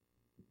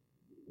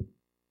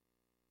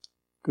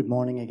Good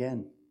morning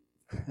again.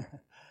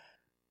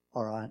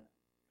 All right.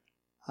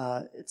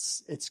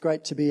 It's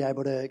great to be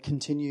able to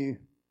continue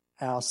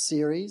our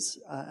series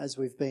as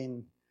we've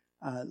been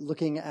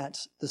looking at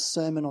the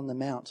Sermon on the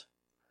Mount.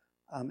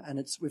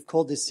 And we've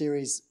called this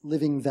series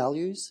Living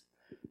Values,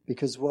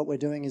 because what we're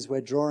doing is we're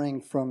drawing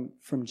from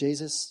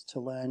Jesus to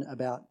learn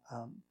about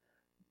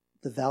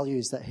the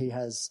values that he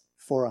has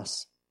for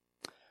us.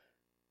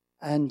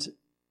 And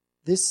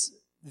this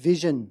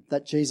vision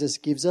that Jesus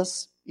gives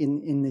us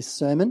in this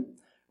sermon,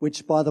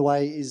 which, by the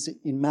way, is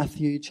in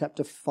Matthew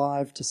chapter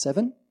 5 to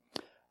 7.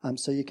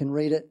 So you can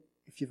read it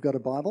if you've got a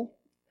Bible,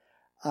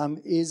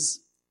 is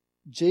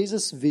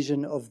Jesus'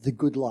 vision of the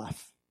good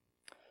life.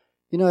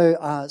 You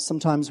know,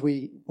 sometimes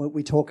we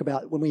talk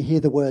about, when we hear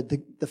the word,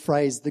 the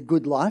phrase, the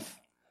good life,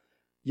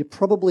 you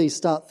probably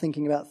start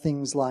thinking about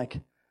things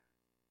like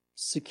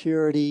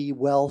security,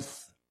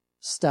 wealth,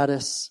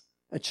 status,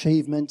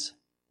 achievement,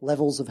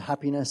 levels of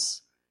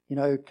happiness, you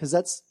know, because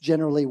that's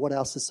generally what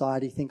our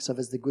society thinks of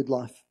as the good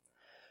life.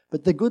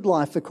 But the good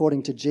life,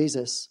 according to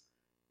Jesus,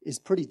 is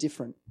pretty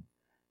different.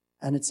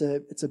 And it's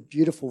a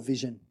beautiful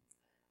vision.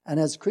 And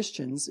as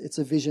Christians, it's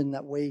a vision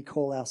that we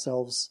call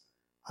ourselves,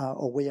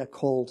 or we are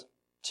called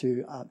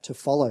to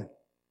follow.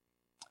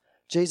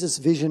 Jesus'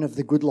 vision of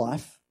the good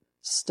life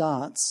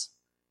starts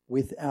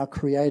with our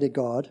Creator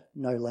God,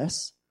 no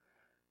less,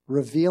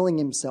 revealing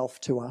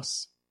himself to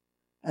us.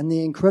 And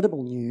the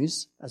incredible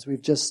news, as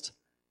we've just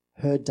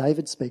heard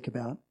David speak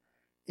about,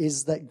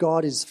 is that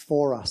God is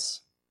for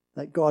us,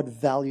 that God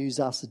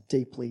values us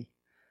deeply,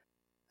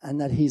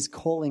 and that he's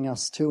calling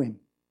us to him.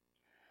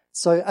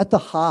 So at the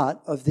heart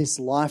of this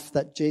life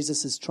that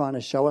Jesus is trying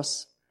to show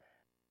us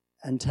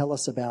and tell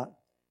us about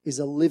is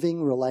a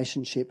living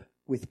relationship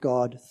with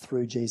God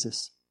through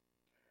Jesus.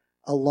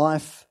 A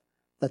life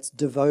that's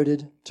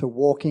devoted to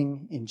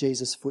walking in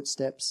Jesus'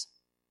 footsteps.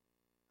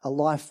 A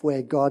life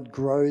where God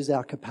grows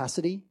our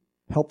capacity,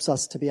 helps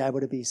us to be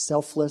able to be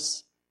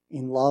selfless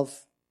in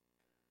love,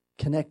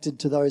 connected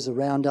to those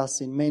around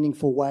us in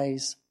meaningful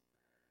ways,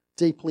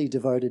 deeply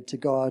devoted to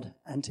God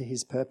and to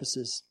his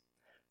purposes.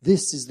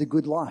 This is the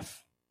good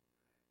life.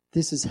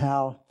 This is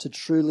how to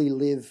truly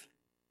live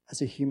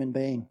as a human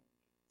being,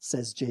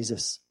 says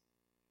Jesus.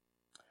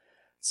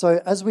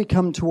 So as we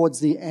come towards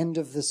the end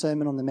of the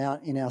Sermon on the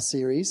Mount in our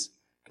series,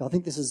 I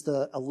think this is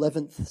the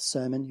 11th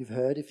sermon you've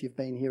heard if you've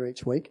been here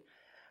each week,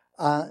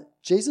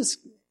 Jesus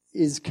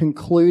is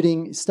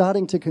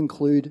starting to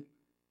conclude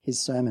his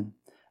sermon.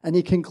 And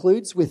he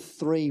concludes with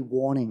 3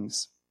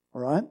 warnings,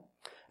 all right?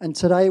 And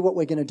today what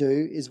we're going to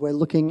do is we're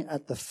looking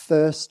at the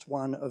first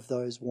one of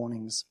those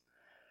warnings.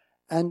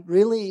 And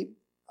really,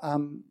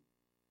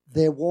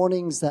 they're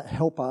warnings that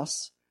help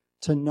us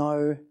to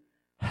know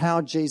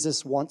how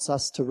Jesus wants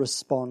us to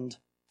respond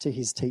to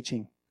his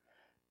teaching.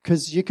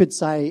 Because you could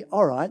say,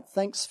 all right,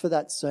 thanks for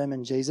that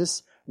sermon,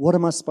 Jesus. What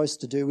am I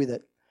supposed to do with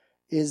it?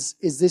 Is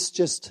this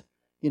just,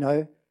 you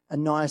know, a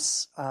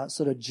nice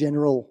sort of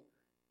general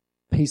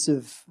piece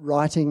of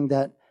writing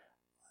that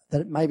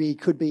maybe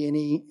could be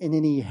in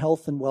any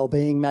health and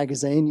well-being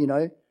magazine, you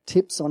know,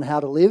 tips on how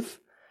to live?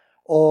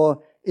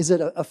 Or is it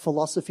a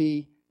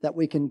philosophy that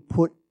we can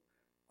put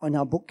on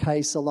our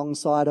bookcase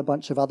alongside a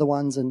bunch of other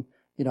ones and,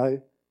 you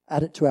know,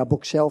 add it to our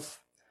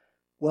bookshelf?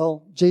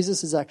 Well,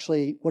 Jesus is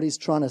actually, what he's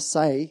trying to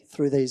say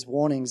through these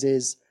warnings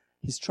is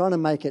he's trying to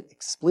make it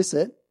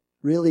explicit,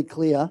 really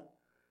clear,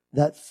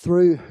 that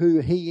through who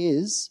he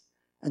is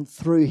and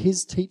through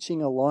his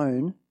teaching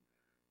alone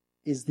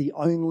is the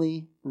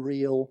only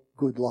real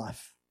good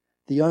life,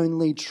 the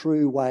only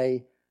true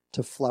way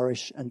to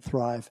flourish and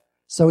thrive.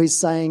 So he's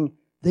saying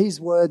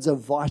these words are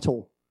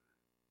vital.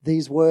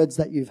 These words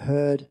that you've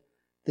heard,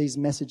 these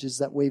messages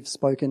that we've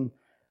spoken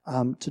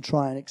to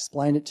try and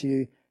explain it to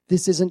you,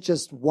 this isn't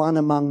just one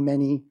among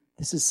many.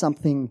 This is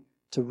something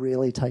to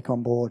really take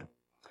on board.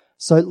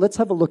 So let's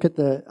have a look at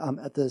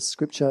the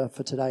scripture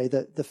for today,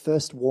 the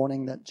first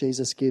warning that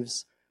Jesus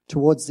gives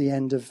towards the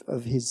end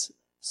of his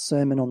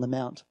Sermon on the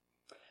Mount.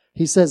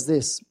 He says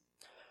this,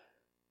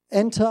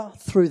 "Enter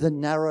through the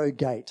narrow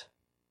gate,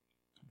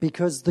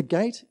 because the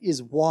gate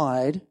is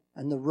wide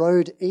and the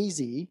road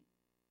easy,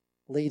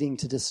 leading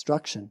to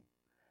destruction.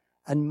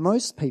 And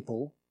most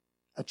people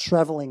are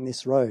travelling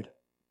this road.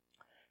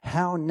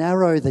 How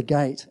narrow the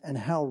gate and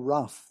how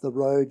rough the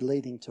road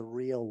leading to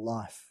real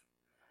life.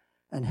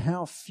 And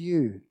how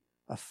few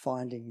are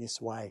finding this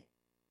way."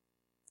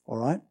 All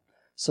right?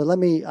 So let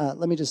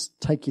me just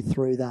take you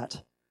through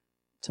that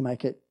to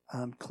make it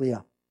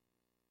clear.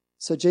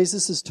 So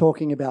Jesus is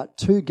talking about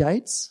 2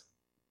 gates,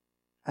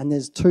 and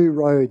there's 2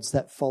 roads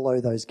that follow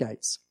those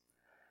gates.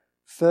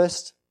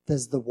 First,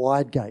 there's the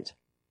wide gate.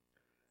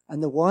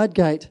 And the wide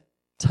gate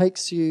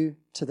takes you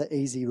to the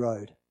easy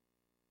road.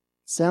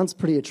 Sounds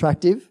pretty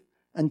attractive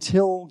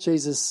until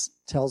Jesus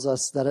tells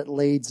us that it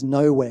leads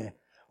nowhere,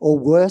 or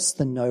worse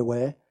than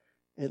nowhere,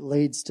 it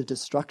leads to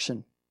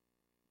destruction.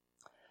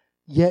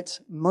 Yet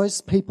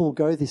most people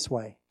go this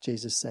way,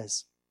 Jesus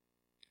says.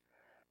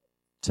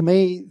 To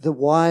me, the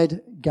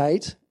wide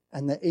gate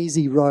and the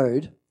easy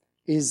road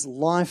is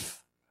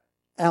life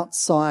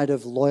outside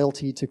of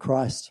loyalty to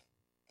Christ.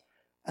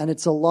 And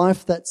it's a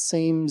life that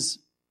seems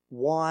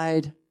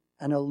wide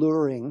and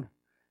alluring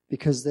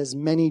because there's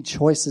many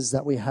choices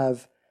that we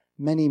have,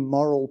 many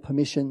moral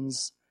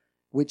permissions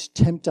which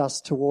tempt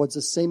us towards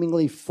a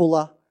seemingly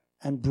fuller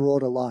and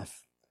broader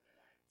life.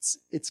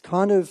 It's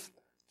kind of,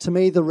 to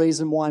me, the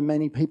reason why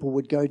many people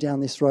would go down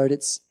this road.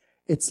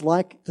 It's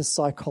like the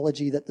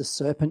psychology that the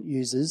serpent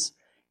uses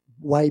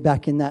way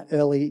back in that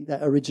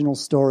original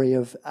story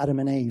of Adam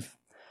and Eve.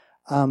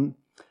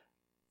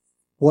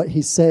 What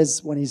he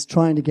says when he's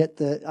trying to get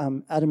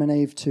the Adam and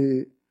Eve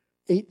to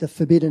eat the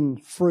forbidden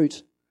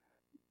fruit,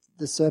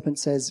 the serpent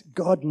says,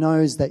 God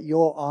knows that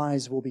your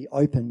eyes will be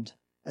opened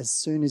as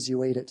soon as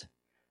you eat it,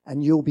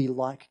 and you'll be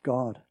like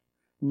God,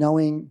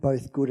 knowing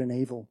both good and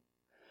evil.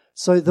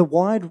 So the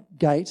wide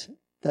gate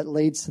that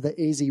leads to the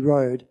easy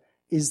road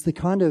is the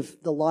kind of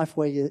the life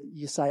where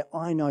you say,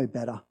 I know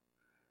better.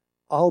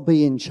 I'll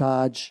be in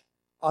charge.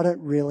 I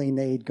don't really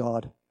need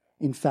God.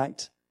 In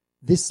fact,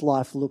 this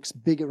life looks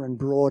bigger and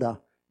broader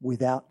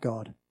without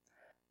God.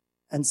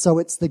 And so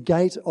it's the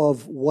gate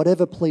of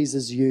whatever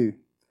pleases you.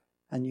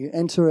 And you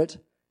enter it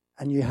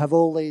and you have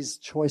all these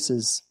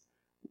choices.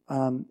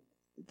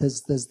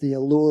 There's the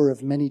allure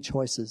of many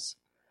choices.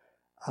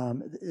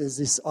 There's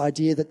this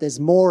idea that there's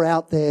more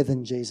out there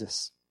than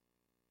Jesus.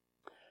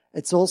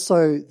 It's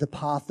also the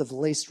path of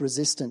least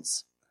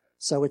resistance.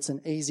 So it's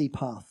an easy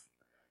path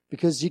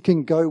because you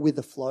can go with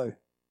the flow.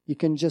 You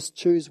can just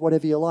choose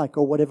whatever you like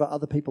or whatever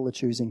other people are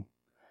choosing.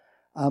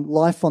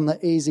 Life on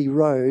the easy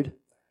road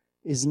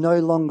is no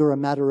longer a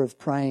matter of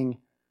praying,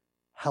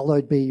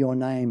 hallowed be your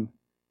name,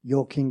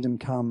 your kingdom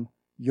come,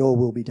 your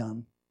will be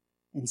done.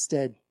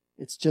 Instead,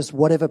 it's just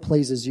whatever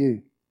pleases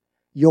you.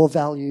 Your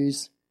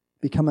values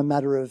become a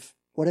matter of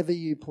whatever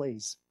you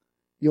please,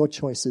 your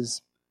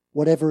choices,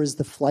 whatever is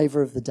the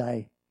flavor of the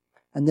day.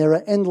 And there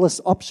are endless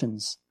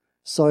options.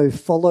 So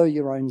follow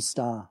your own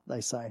star,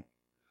 they say.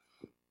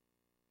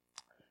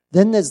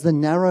 Then there's the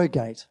narrow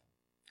gate.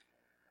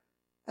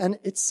 And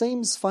it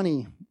seems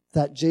funny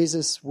that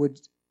Jesus would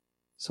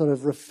sort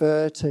of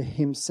refer to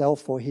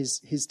himself or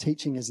his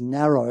teaching as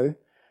narrow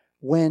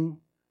when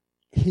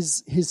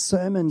his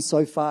sermon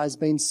so far has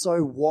been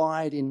so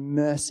wide in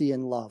mercy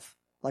and love.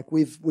 Like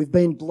we've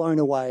been blown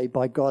away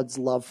by God's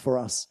love for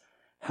us,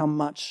 how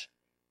much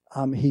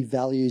he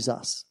values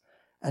us.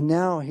 And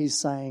now he's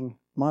saying,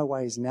 my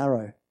way is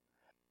narrow.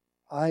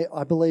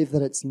 I believe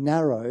that it's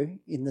narrow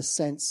in the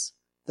sense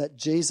that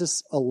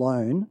Jesus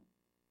alone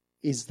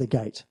is the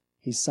gate.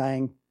 He's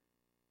saying,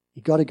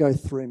 you got to go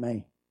through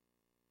me.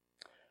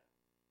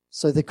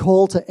 So the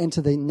call to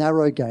enter the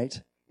narrow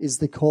gate is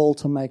the call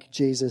to make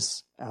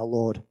Jesus our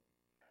Lord.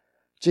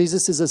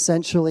 Jesus is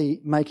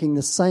essentially making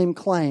the same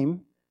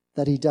claim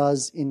that he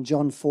does in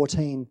John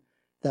 14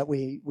 that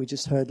we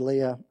just heard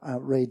Leah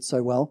read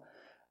so well.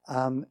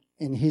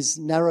 In his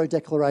narrow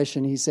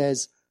declaration, he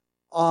says,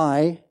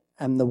 I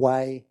am the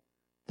way,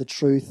 the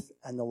truth,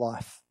 and the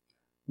life.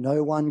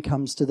 No one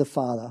comes to the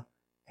Father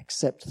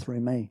except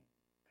through me.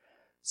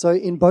 So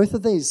in both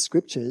of these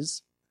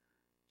scriptures,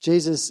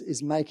 Jesus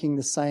is making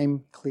the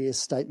same clear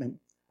statement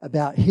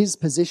about his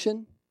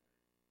position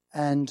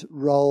and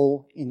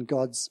role in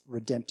God's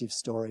redemptive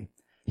story.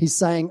 He's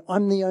saying,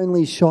 I'm the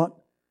only shot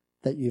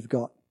that you've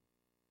got.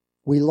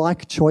 We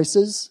like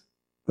choices,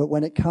 but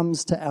when it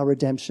comes to our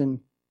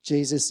redemption,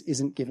 Jesus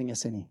isn't giving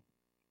us any.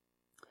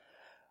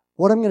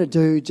 What I'm going to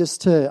do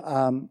just to,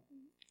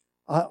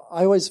 I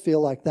always feel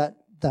like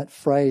that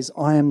phrase,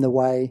 I am the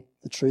way,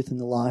 the truth, and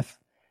the life,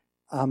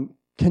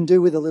 can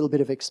do with a little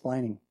bit of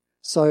explaining.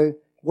 So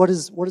what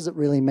does it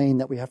really mean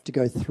that we have to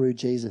go through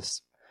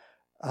Jesus?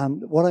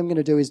 What I'm going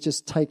to do is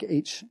just take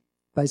each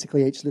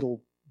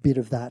little bit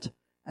of that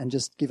and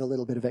just give a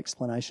little bit of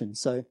explanation.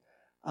 So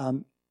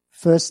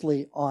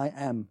firstly, I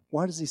am.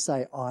 Why does he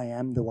say I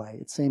am the way?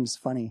 It seems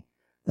funny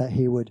that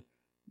he would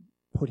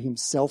put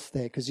himself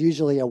there because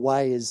usually a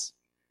way is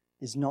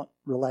not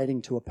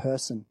relating to a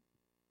person.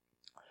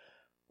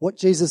 What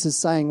Jesus is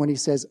saying when he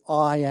says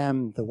I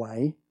am the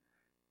way,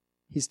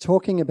 he's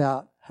talking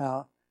about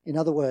how, in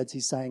other words,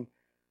 he's saying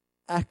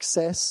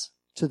access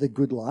to the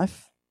good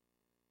life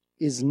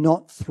is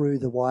not through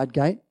the wide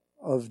gate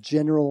of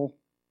general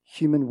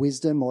human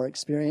wisdom or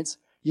experience.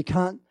 You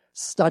can't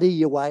study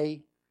your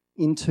way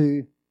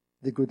into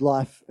the good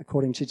life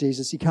according to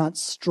Jesus. You can't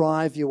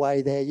strive your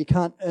way there. You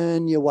can't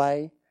earn your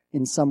way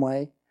in some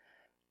way.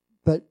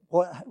 But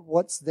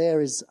what's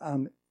there is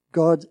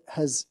God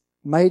has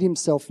made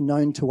himself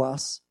known to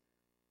us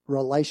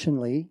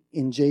relationally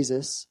in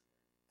Jesus,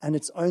 and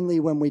it's only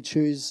when we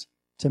choose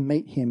to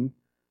meet him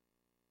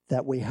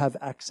that we have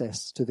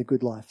access to the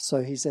good life.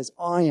 So he says,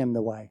 I am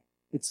the way.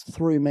 It's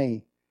through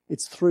me.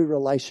 It's through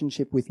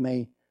relationship with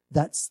me.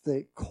 That's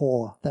the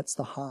core. That's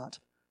the heart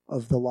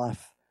of the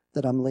life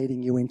that I'm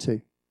leading you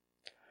into.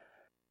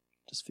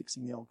 Just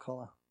fixing the old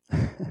collar.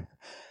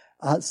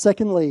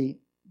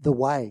 Secondly, the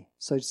way.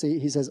 So see,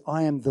 he says,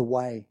 I am the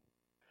way.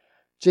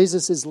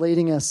 Jesus is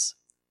leading us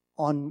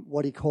on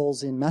what he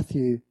calls in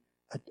Matthew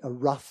a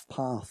rough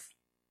path,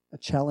 a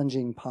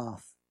challenging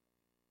path.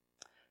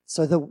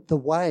 So the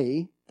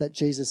way that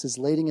Jesus is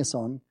leading us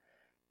on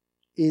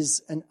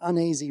is an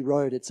uneasy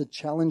road. It's a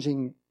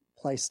challenging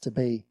place to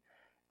be,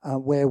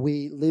 where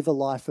we live a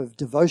life of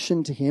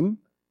devotion to him,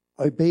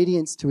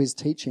 obedience to his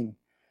teaching.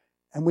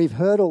 And we've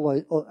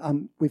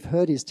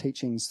heard his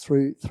teachings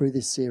through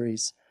this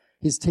series.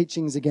 His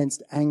teachings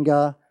against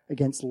anger,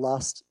 against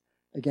lust,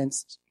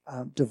 against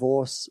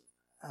divorce,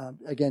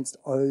 against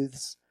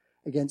oaths,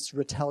 against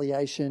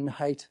retaliation,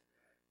 hate,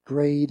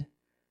 greed,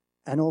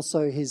 and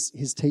also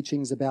his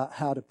teachings about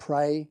how to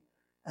pray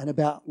and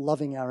about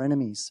loving our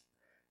enemies.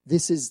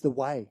 This is the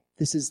way.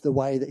 This is the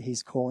way that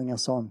he's calling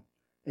us on.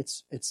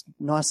 It's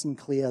nice and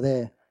clear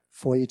there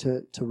for you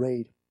to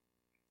read.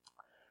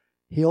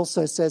 He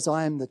also says,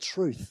 I am the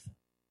truth.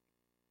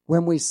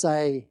 When we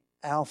say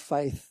our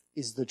faith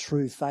is the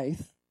true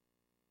faith,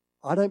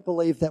 I don't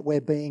believe that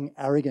we're being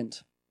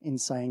arrogant in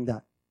saying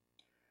that.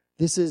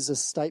 This is a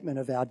statement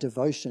of our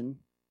devotion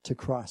to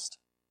Christ.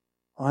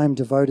 I am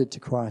devoted to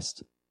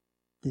Christ.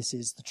 This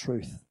is the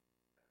truth.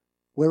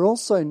 We're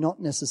also not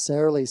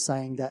necessarily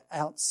saying that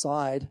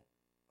outside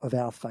of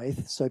our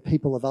faith, so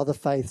people of other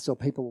faiths or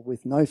people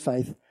with no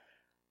faith,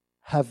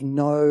 have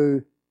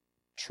no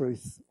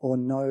truth or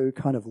no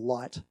kind of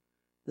light,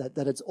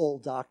 that it's all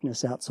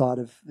darkness outside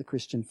of the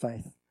Christian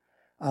faith.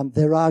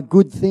 There are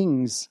good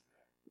things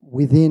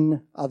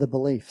within other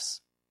beliefs.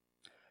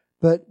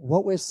 But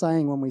what we're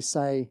saying when we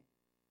say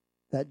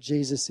that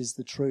Jesus is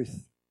the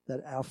truth,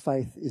 that our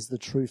faith is the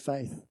true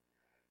faith,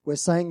 we're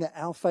saying that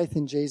our faith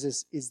in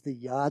Jesus is the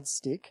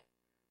yardstick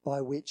by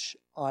which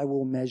I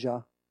will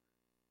measure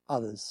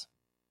others'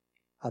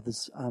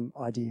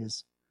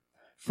 ideas.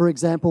 For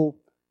example,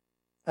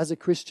 as a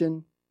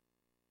Christian,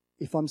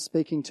 if I'm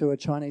speaking to a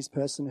Chinese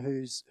person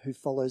who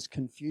follows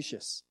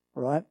Confucius,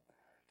 all right?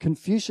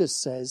 Confucius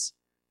says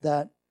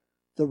that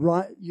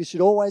you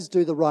should always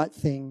do the right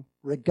thing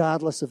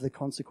regardless of the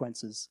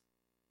consequences.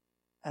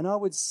 And I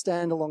would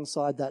stand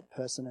alongside that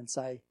person and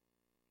say,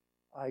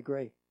 I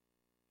agree.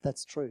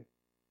 That's true.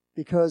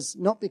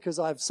 Not because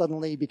I've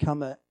suddenly become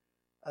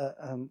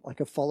like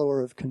a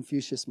follower of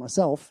Confucius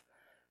myself,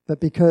 but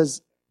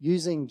because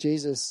using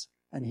Jesus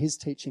and his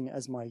teaching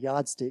as my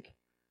yardstick,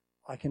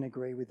 I can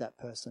agree with that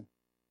person.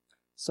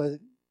 So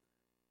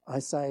I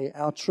say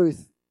our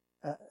truth,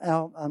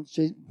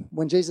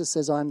 when Jesus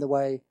says, I am the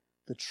way,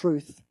 the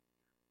truth,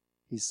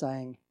 he's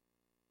saying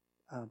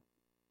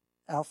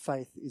our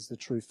faith is the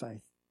true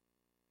faith.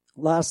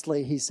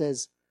 Lastly, he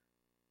says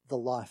the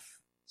life.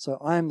 So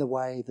I am the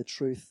way, the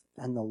truth,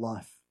 and the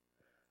life.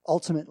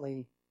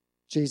 Ultimately,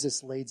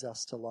 Jesus leads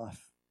us to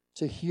life,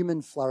 to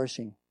human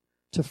flourishing,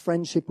 to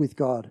friendship with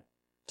God,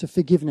 to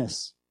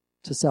forgiveness,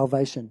 to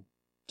salvation,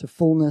 to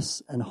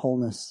fullness and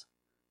wholeness,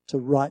 to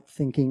right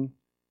thinking,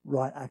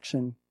 right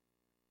action.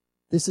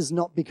 This is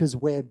not because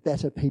we're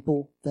better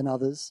people than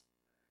others.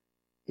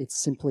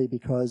 It's simply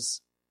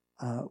because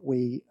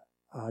we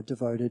are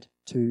devoted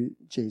to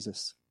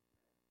Jesus,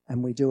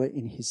 and we do it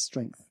in his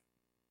strength.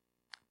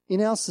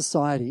 In our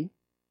society,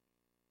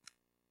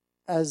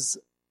 as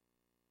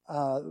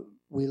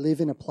we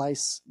live in a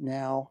place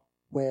now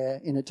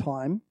in a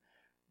time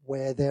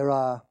where there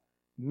are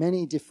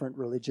many different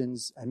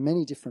religions and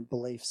many different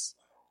beliefs,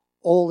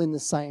 all in the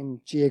same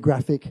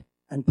geographic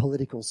and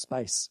political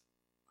space.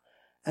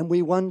 And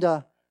we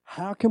wonder,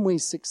 how can we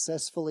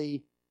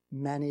successfully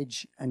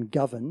manage and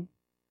govern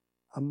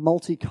a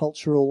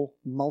multicultural,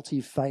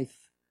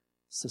 multi-faith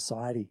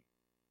society?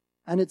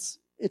 And it's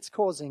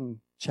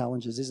causing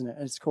challenges, isn't it?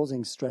 And it's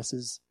causing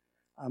stresses.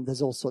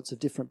 There's all sorts of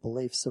different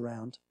beliefs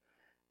around.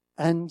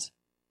 And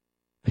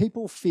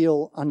people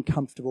feel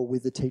uncomfortable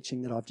with the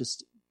teaching that I've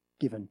just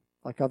given.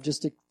 Like I've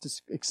just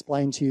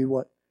explained to you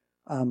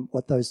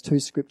what those two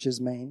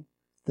scriptures mean,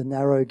 the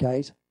narrow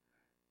gate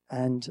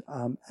and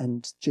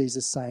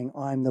Jesus saying,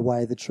 I am the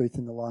way, the truth,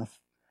 and the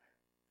life.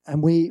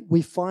 And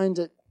we find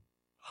it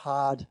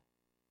hard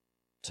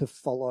to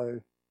follow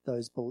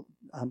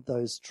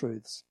those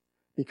truths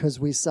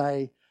because we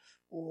say,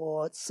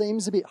 oh, it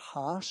seems a bit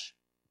harsh,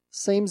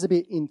 seems a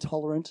bit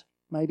intolerant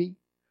maybe,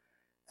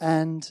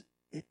 and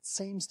it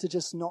seems to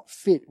just not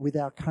fit with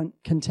our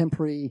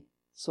contemporary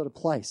sort of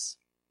place.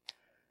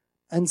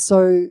 And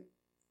so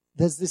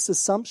there's this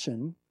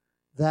assumption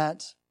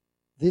that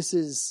this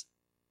is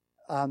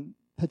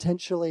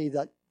potentially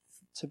that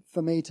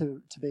for me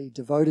to be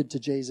devoted to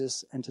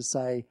Jesus and to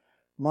say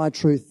my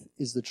truth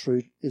is the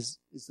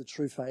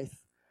true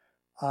faith,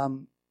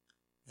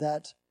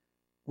 that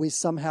we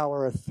somehow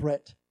are a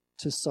threat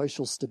to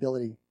social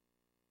stability.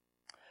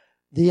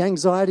 The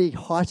anxiety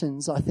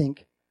heightens, I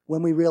think,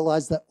 when we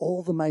realize that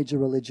all the major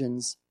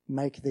religions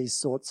make these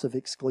sorts of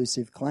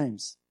exclusive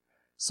claims.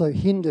 So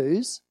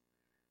Hindus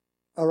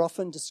are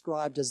often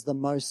described as the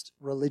most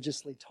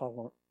religiously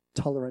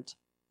tolerant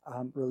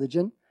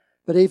religion,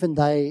 but even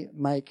they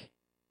make,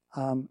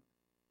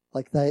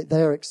 they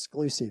are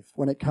exclusive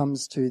when it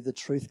comes to the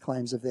truth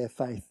claims of their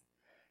faith.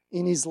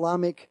 In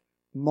Islamic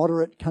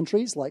moderate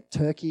countries like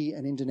Turkey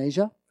and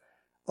Indonesia,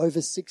 over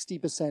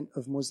 60%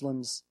 of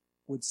Muslims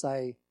would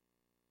say,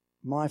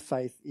 my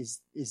faith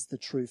is the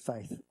true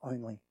faith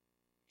only.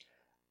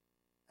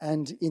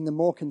 And in the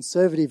more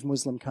conservative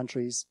Muslim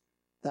countries,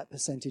 that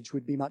percentage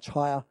would be much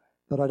higher,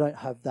 but I don't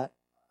have that.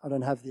 I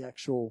don't have the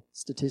actual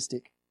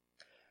statistic.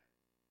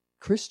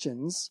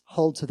 Christians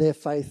hold to their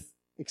faith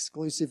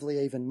exclusively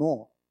even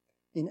more.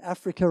 In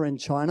Africa and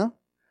China,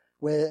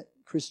 where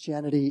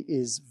Christianity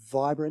is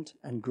vibrant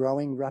and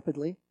growing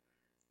rapidly,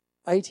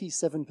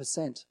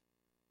 87%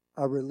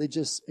 are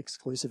religious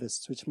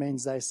exclusivists, which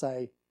means they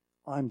say,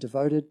 I'm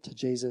devoted to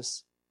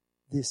Jesus.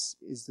 This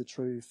is the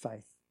true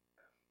faith.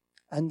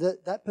 And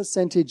that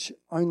percentage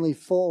only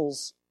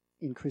falls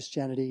in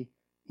Christianity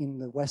in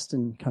the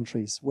Western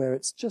countries, where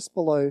it's just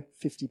below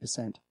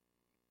 50%.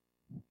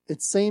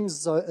 It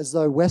seems as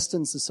though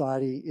Western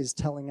society is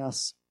telling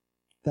us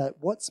that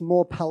what's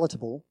more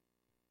palatable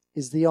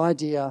is the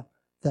idea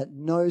that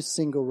no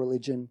single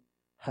religion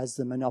has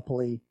the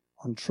monopoly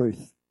on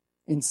truth.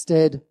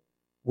 Instead,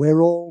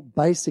 we're all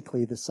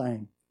basically the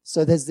same.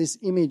 So there's this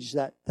image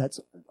that's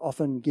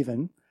often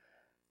given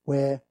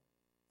where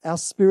our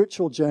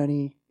spiritual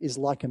journey is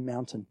like a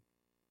mountain.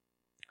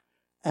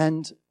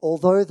 And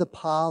although the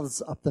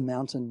paths up the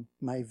mountain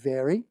may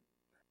vary,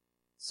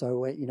 so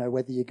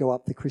whether you go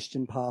up the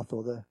Christian path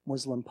or the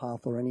Muslim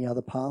path or any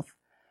other path,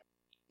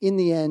 in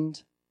the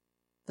end,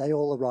 they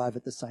all arrive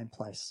at the same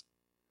place.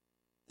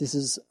 This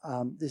is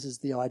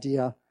the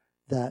idea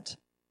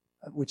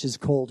which is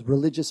called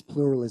religious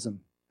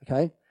pluralism.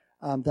 Okay,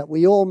 that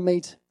we all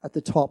meet at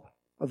the top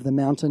of the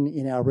mountain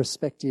in our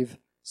respective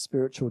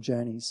spiritual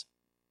journeys.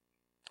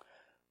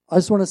 I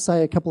just want to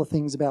say a couple of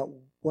things about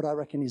what I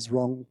reckon is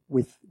wrong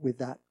with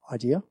that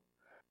idea.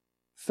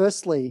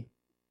 Firstly,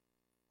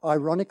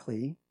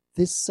 ironically,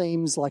 this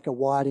seems like a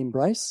wide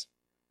embrace,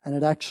 but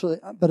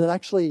it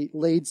actually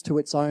leads to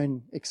its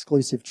own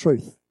exclusive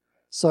truth.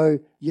 So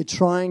you're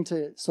trying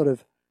to sort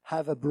of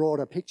have a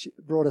broader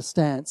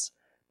stance,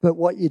 but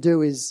what you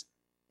do is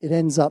it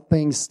ends up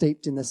being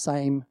steeped in the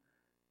same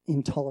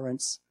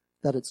intolerance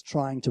that it's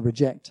trying to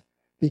reject.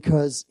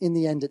 Because in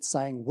the end, it's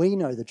saying we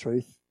know the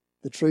truth.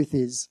 The truth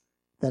is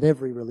that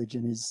every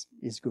religion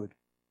is good,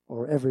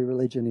 or every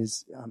religion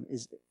is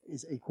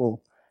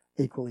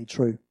equally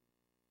true.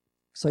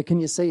 So can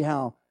you see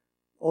how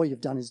all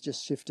you've done is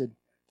just shifted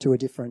to a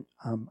different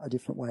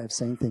way of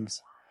seeing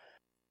things?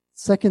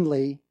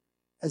 Secondly,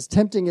 as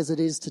tempting as it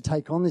is to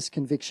take on this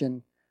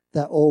conviction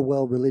that all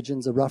world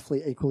religions are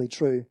roughly equally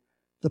true,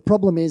 the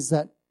problem is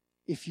that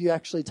if you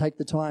actually take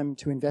the time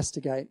to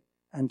investigate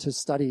and to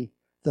study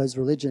those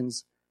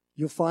religions,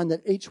 you'll find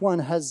that each one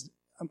has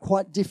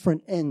quite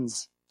different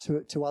ends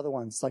to other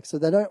ones. So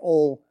they don't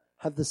all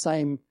have the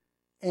same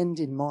end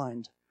in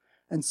mind.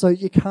 And so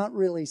you can't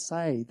really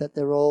say that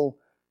they're all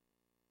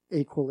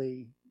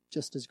equally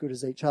just as good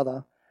as each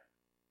other.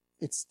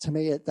 To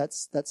me,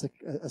 that's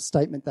a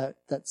statement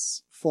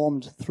that's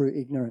formed through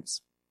ignorance.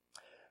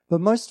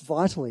 But most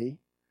vitally,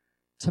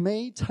 to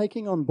me,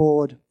 taking on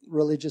board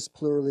religious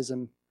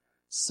pluralism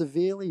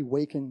severely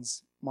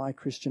weakens my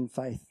Christian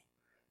faith,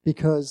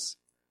 because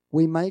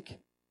we make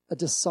a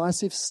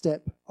decisive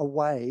step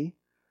away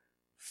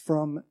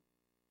from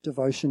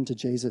devotion to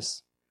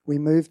Jesus. We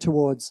move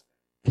towards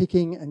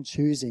picking and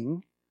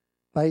choosing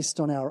based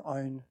on our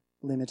own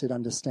limited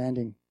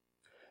understanding.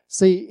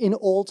 See, in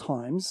all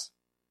times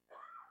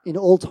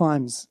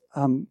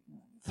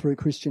through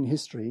Christian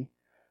history,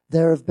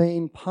 there have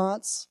been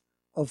parts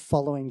of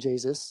following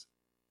Jesus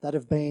that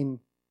have been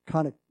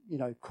kind of,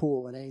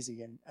 cool and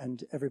easy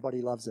and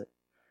everybody loves it.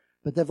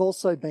 But there've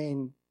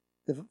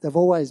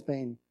always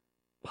been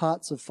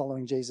parts of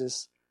following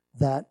Jesus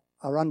that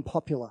are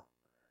unpopular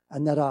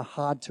and that are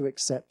hard to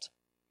accept.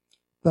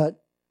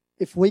 But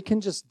if we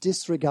can just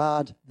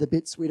disregard the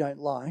bits we don't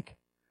like,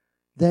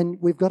 then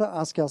we've got to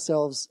ask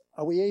ourselves,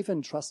 are we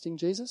even trusting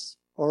Jesus,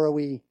 or are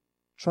we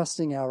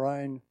trusting our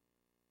own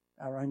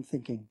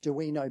thinking? Do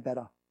we know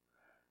better?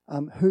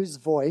 Whose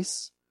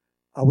voice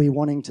are we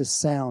wanting to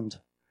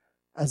sound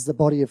as the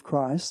body of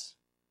Christ?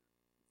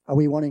 Are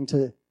we wanting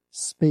to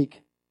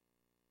speak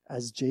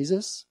as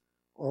Jesus,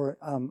 or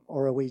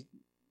are we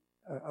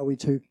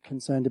too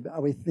concerned about?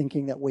 Are we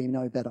thinking that we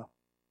know better?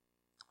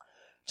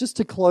 Just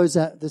to close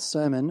out this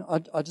sermon,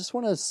 I just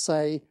want to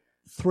say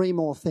 3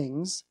 more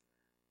things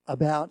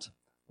about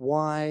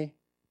why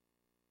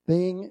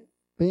being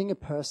a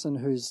person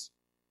who's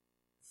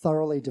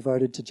thoroughly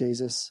devoted to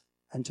Jesus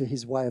and to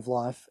his way of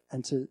life,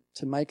 and to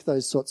make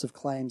those sorts of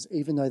claims,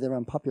 even though they're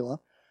unpopular,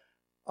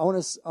 I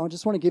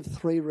just want to give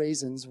 3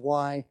 reasons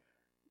why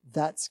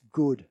that's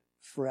good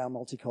for our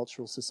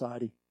multicultural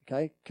society,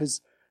 okay?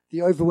 Because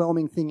the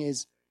overwhelming thing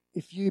is,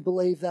 if you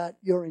believe that,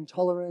 you're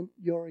intolerant,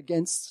 you're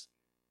against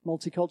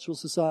multicultural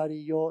society,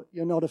 you're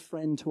not a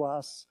friend to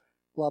us,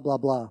 blah, blah,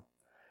 blah.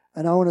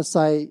 And I want to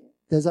say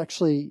there's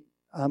actually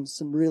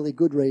some really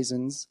good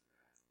reasons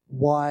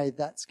why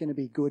that's going to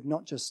be good,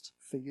 not just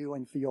for you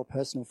and for your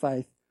personal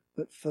faith,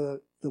 but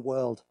for the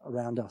world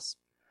around us.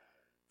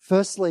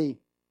 Firstly,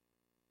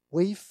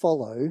 we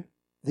follow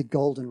the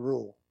golden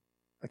rule.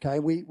 Okay,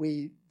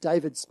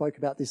 David spoke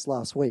about this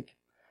last week.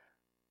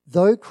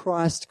 Though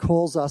Christ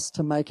calls us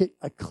to make it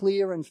a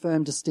clear and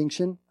firm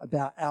distinction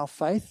about our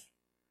faith,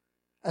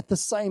 At the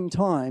same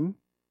time,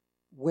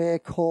 we're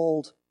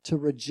called to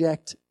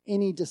reject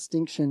any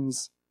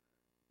distinctions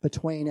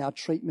between our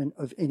treatment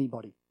of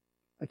anybody.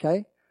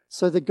 Okay?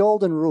 So the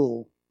golden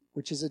rule,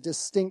 which is a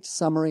distinct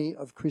summary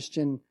of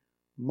Christian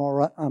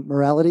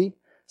morality,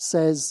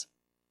 says,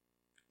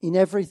 in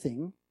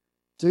everything,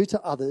 do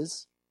to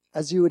others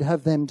as you would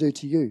have them do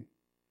to you.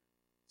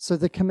 So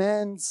the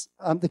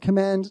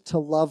command to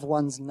love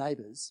one's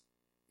neighbours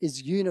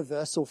is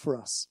universal for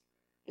us.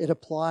 It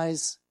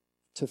applies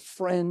to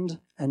friend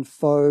and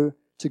foe,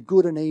 to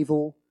good and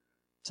evil,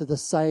 to the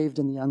saved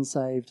and the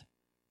unsaved.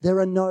 There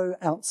are no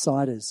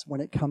outsiders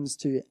when it comes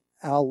to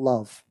our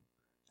love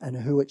and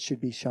who it should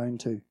be shown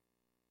to.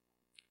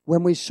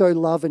 When we show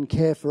love and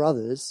care for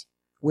others,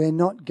 we're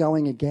not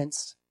going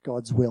against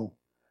God's will,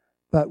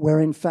 but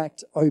we're in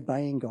fact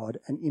obeying God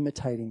and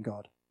imitating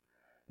God,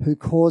 who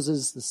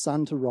causes the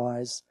sun to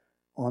rise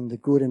on the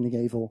good and the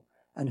evil,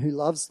 and who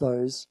loves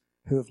those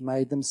who have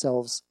made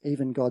themselves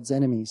even God's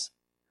enemies.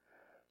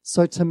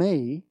 So to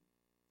me,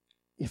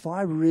 if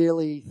I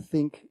really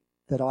think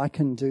that I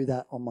can do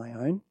that on my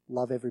own,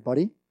 love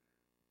everybody,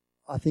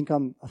 I think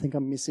I'm a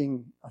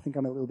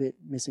little bit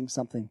missing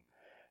something.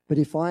 But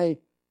if I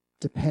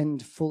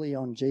depend fully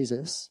on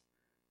Jesus,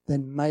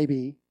 then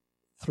maybe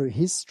through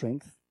his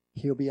strength,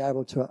 he'll be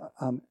able to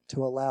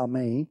allow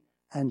me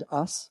and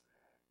us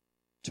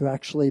to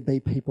actually be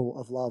people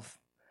of love.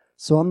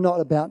 So I'm not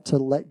about to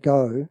let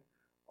go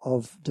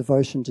of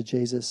devotion to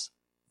Jesus,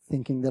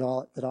 thinking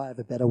that I have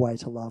a better way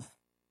to love.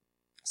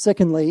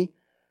 Secondly,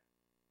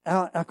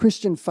 our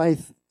Christian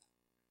faith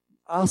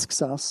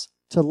asks us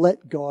to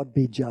let God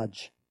be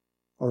judge.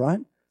 All right?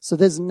 So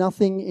there's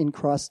nothing in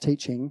Christ's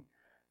teaching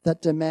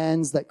that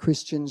demands that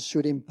Christians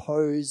should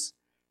impose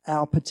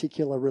our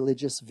particular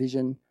religious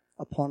vision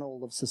upon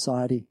all of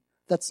society.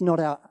 That's not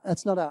our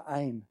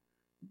aim.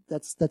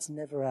 That's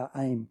never our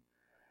aim.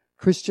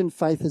 Christian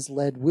faith has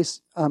led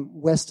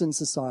Western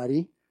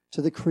society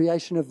to the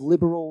creation of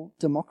liberal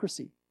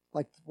democracy,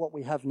 like what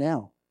we have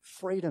now.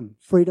 Freedom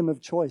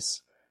of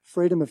choice,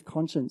 freedom of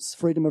conscience,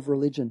 freedom of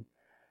religion.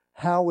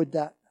 How would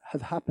that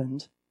have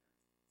happened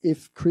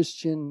if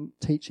Christian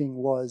teaching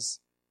was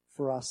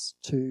for us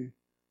to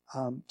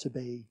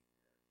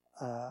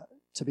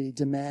be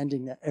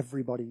demanding that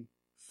everybody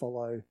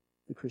follow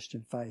the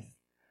Christian faith?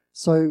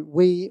 So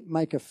we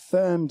make a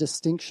firm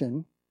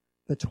distinction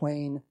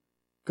between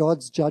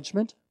God's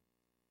judgment,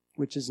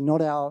 which is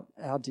not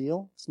our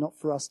deal, it's not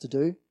for us to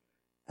do,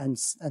 and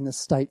the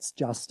state's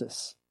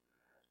justice.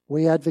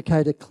 We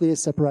advocate a clear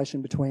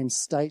separation between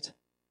state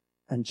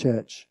and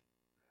church.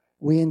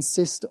 We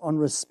insist on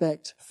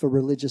respect for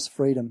religious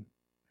freedom.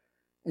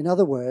 In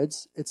other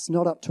words, it's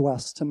not up to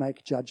us to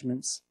make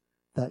judgments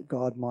that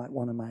God might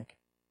want to make.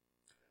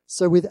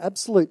 So with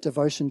absolute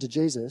devotion to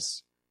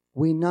Jesus,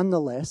 we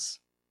nonetheless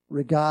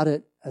regard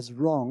it as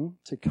wrong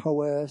to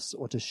coerce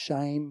or to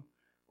shame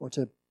or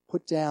to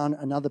put down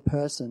another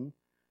person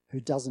who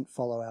doesn't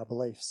follow our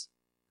beliefs.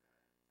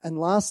 And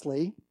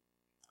lastly,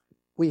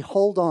 we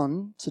hold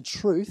on to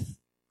truth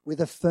with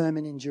a firm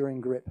and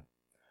enduring grip.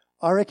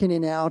 I reckon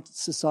in our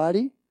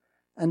society,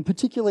 and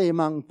particularly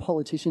among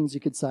politicians, you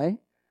could say,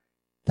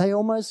 they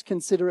almost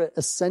consider it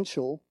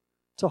essential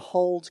to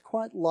hold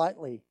quite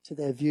lightly to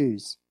their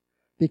views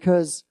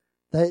because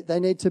they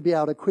need to be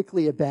able to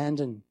quickly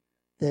abandon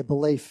their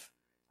belief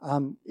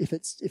if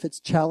it's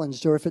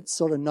challenged or if it's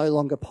sort of no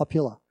longer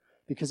popular.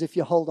 Because if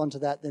you hold on to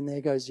that, then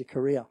there goes your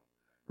career,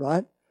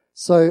 right?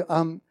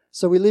 So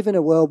we live in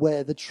a world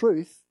where the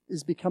truth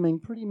is becoming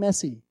pretty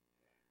messy.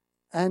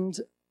 And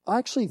I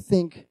actually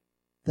think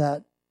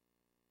that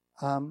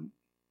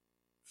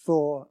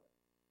for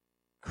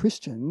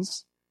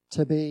Christians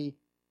to be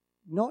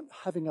not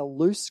having a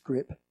looser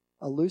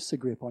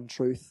grip on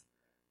truth,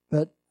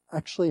 but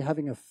actually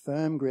having a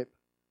firm grip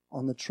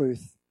on the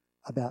truth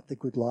about the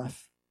good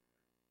life,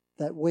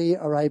 that we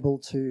are able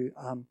to,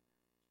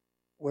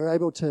 we're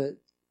able to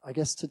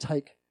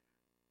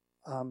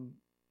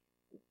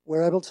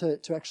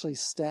actually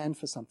stand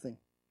for something.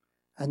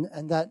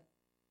 And that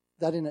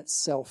in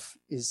itself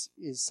is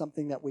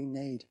something that we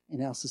need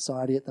in our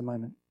society at the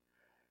moment.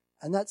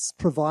 And that's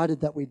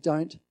provided that we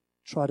don't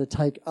try to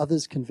take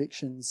others'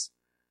 convictions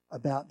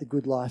about the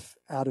good life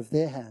out of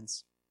their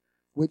hands,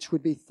 which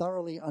would be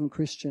thoroughly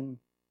unchristian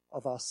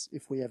of us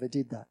if we ever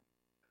did that.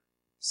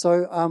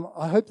 So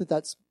I hope that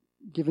that's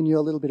given you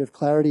a little bit of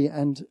clarity,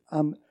 and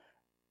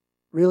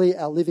really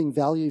our living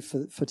value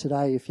for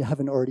today, if you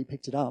haven't already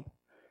picked it up,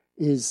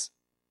 is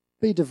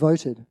be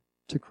devoted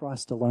to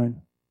Christ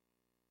alone.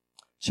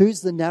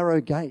 Choose the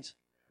narrow gate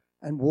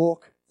and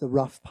walk the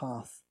rough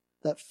path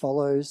that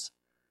follows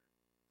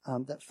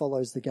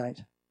the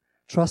gate,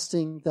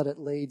 trusting that it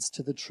leads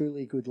to the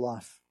truly good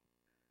life.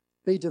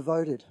 Be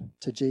devoted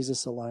to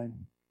Jesus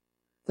alone.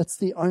 That's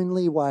the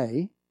only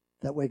way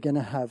that we're going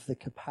to have the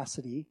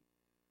capacity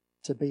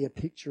to be a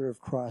picture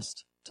of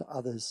Christ to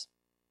others.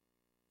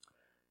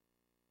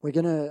 We're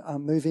going to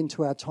move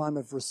into our time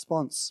of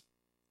response.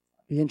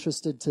 Be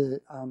interested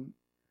to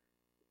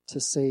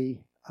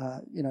see,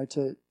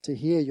 to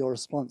hear your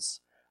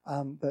response.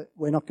 But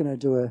we're not going to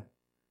do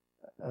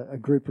a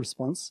group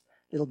response.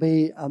 It'll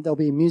be there'll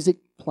be music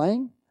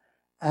playing,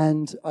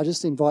 and I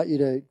just invite you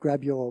to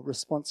grab your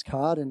response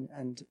card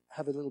and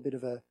have a little bit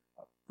of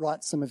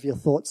write some of your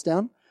thoughts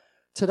down.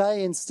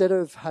 Today, instead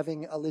of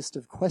having a list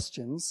of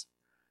questions,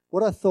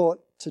 what I thought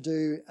to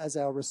do as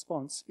our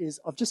response is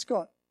I've just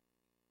got,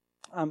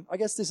 I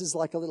guess this is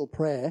like a little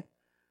prayer,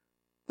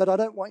 but I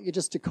don't want you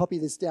just to copy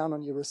this down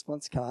on your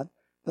response card,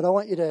 but I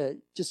want you to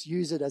just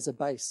use it as a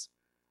base.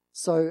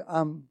 So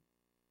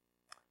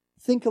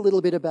think a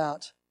little bit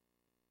about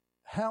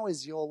how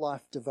is your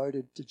life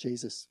devoted to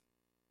Jesus?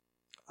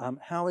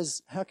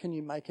 How can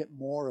you make it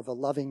more of a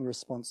loving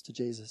response to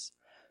Jesus?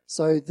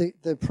 So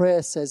the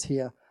prayer says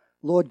here,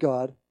 Lord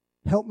God,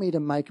 help me to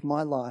make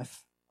my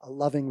life a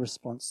loving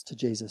response to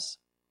Jesus.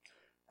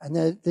 And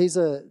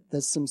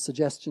there's some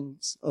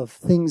suggestions of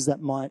things that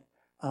might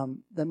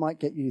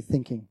get you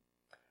thinking.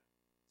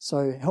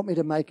 So help me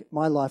to make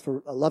my life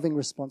a loving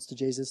response to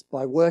Jesus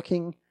by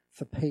working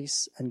for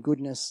peace and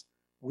goodness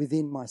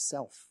within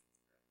myself.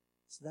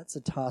 So that's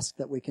a task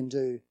that we can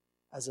do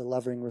as a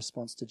loving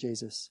response to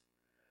Jesus.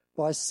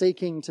 By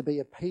seeking to be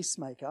a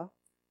peacemaker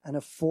and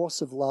a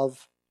force of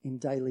love in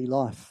daily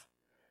life.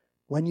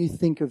 When you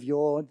think of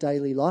your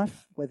daily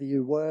life, whether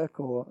you work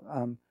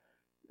or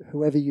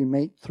whoever you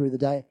meet through the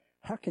day,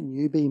 how can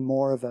you be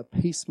more of a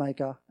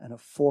peacemaker and a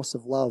force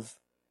of love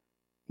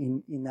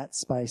in that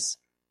space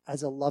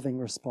as a loving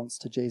response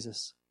to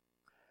Jesus?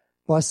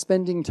 By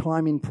spending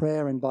time in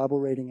prayer and Bible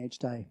reading each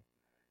day,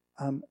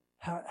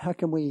 how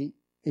can we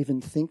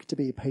even think to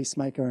be a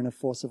peacemaker and a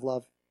force of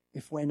love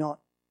if we're not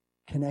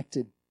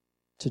connected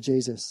to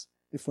Jesus,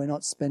 if we're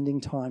not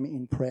spending time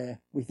in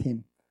prayer with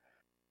him?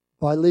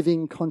 By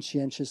living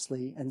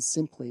conscientiously and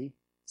simply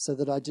so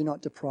that I do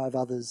not deprive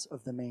others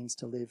of the means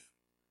to live,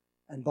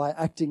 and by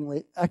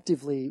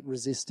actively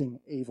resisting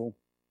evil.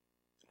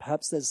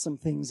 Perhaps there's some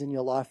things in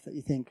your life that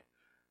you think,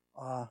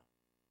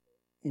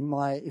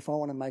 if I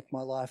want to make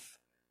my life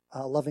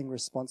a loving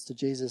response to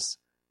Jesus,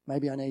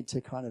 maybe I need to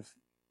kind of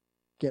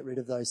get rid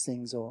of those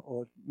things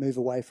or move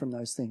away from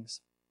those things.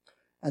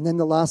 And then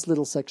the last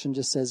little section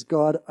just says,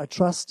 God, I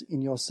trust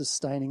in your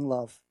sustaining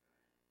love,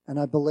 and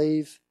I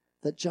believe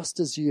that just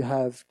as you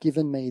have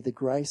given me the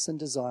grace and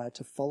desire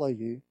to follow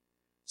you,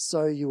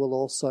 so you will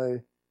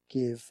also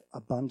give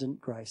abundant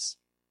grace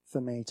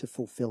for me to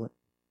fulfill it.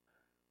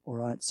 All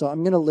right, so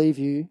I'm going to leave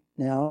you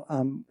now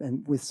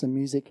and with some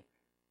music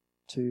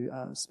to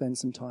spend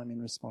some time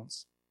in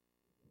response.